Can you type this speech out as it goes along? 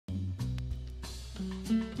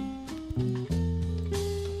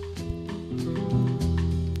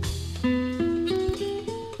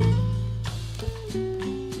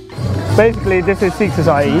Basically, this is Sikh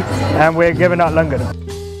society, and we're giving out Langar.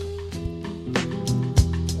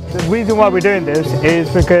 The reason why we're doing this is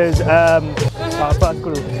because our first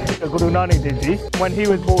Guru, Guru Nanak Dev Ji, when he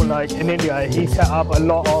was born, like in India, he set up a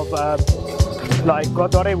lot of like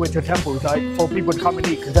gurdwara, which are temples, like for people to come and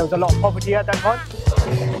eat, because there was a lot of poverty at that time.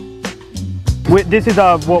 This is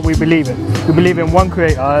what we believe in. We believe in one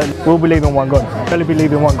creator. We believe in one God. We really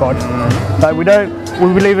believe in one God. Like we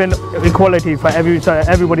believe in equality for so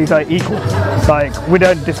everybody's like equal. Like we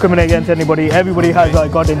don't discriminate against anybody. Everybody has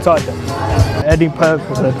like God inside them. Any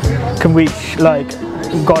person can reach like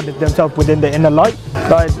God themselves within the inner light.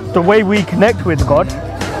 Like the way we connect with God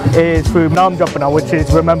is through Naam Japana, which is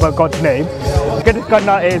remember God's name. Greatest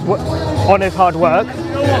Karna is honest hard work,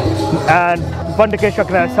 and Bandake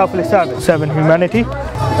Shakna is selfless service, serving humanity.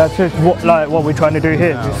 That's just what we're trying to do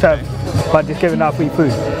here, just serve by just giving out free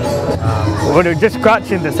food. We're just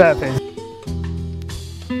scratching the surface.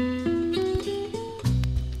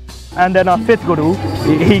 And then our fifth Guru,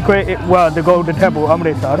 he created, the Golden Temple,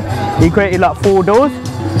 Amritsar, he created like 4 doors.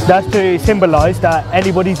 That's to symbolize that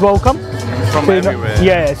anybody's welcome. From everywhere.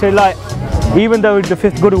 Yeah, so like, even though the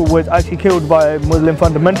fifth Guru was actually killed by Muslim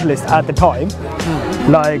fundamentalists at the time,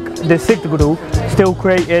 like the sixth Guru still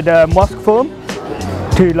created a mosque for him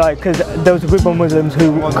to like, because there was a group of Muslims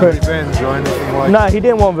who wanted revenge or anything like. No, he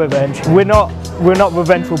didn't want revenge. We're not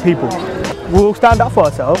revengeful people. We'll stand up for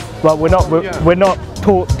ourselves, but we're not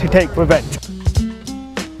taught to take revenge.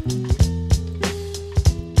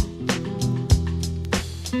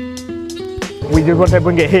 We just want to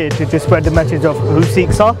bring it here to just spread the message of who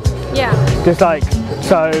Sikhs are. Yeah. Just like,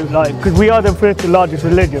 so like, because we are the fifth largest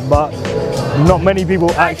religion, but not many people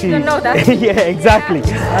actually don't know that. yeah, exactly.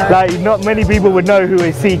 Yeah. Like, not many people would know who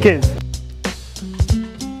a Sikh is.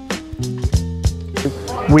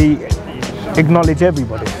 We acknowledge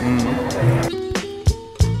everybody.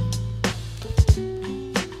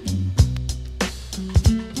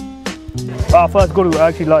 Our first Guru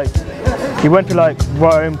actually he went to like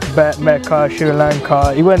Rome, Tibet, Mecca, Sri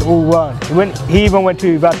Lanka. He went all around. He even went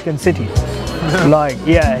to Vatican City. Like,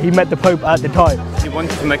 yeah, he met the Pope at the time. He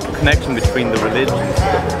wanted to make a connection between the religions.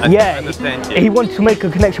 Yeah, he wanted to make a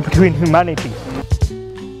connection between humanity.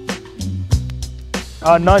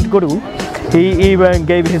 Our ninth Guru, he even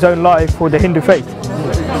gave his own life for the Hindu faith.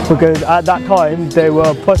 Because at that time, they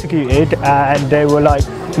were persecuted and they were like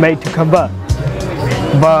made to convert.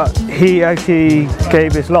 But he actually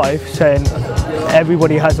gave his life saying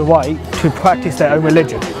everybody has a right to practice their own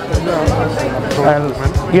religion. And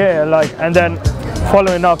yeah, like, and then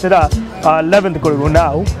following after that, our 11th Guru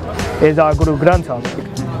now is our Guru Granth Sahib.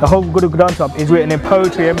 The whole Guru Granth Sahib is written in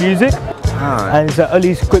poetry and music, and it's the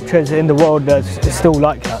only scriptures in the world that's still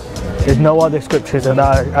like that. There's no other scriptures that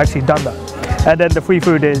are actually done that. And then the free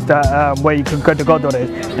food is that where you can go to Gurdwara,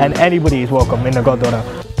 and anybody is welcome in the Gurdwara.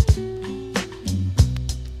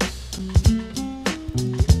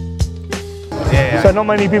 Yeah. So not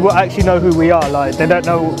many people actually know who we are, like they don't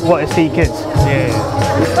know what a Sikh is. Yeah.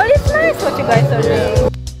 Well, it's nice what you guys are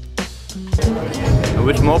doing. I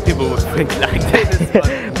wish more people would think like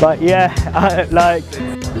this. But yeah, I like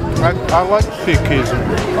Sikhism.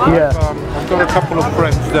 Yeah. I've got a couple of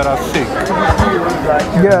friends that are Sikh.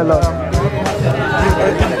 Yeah, look.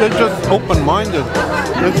 They're just open-minded.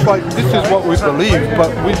 It's like, this is what we believe,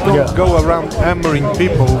 but we don't go around hammering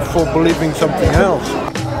people for believing something else.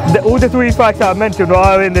 All the 3 facts that I mentioned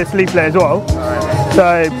are in this leaflet as well,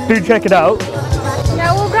 so do check it out.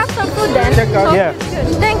 Yeah, we'll grab some food then. Yeah,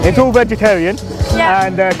 Thank you. it's all vegetarian,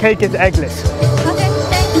 and the cake is eggless. Okay,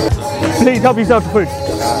 thank you. Please help yourself to food.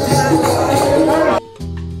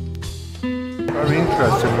 Very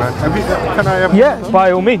interesting, man. Can I have Yeah,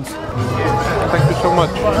 by all means. Thank you so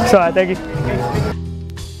much. Sorry, thank you.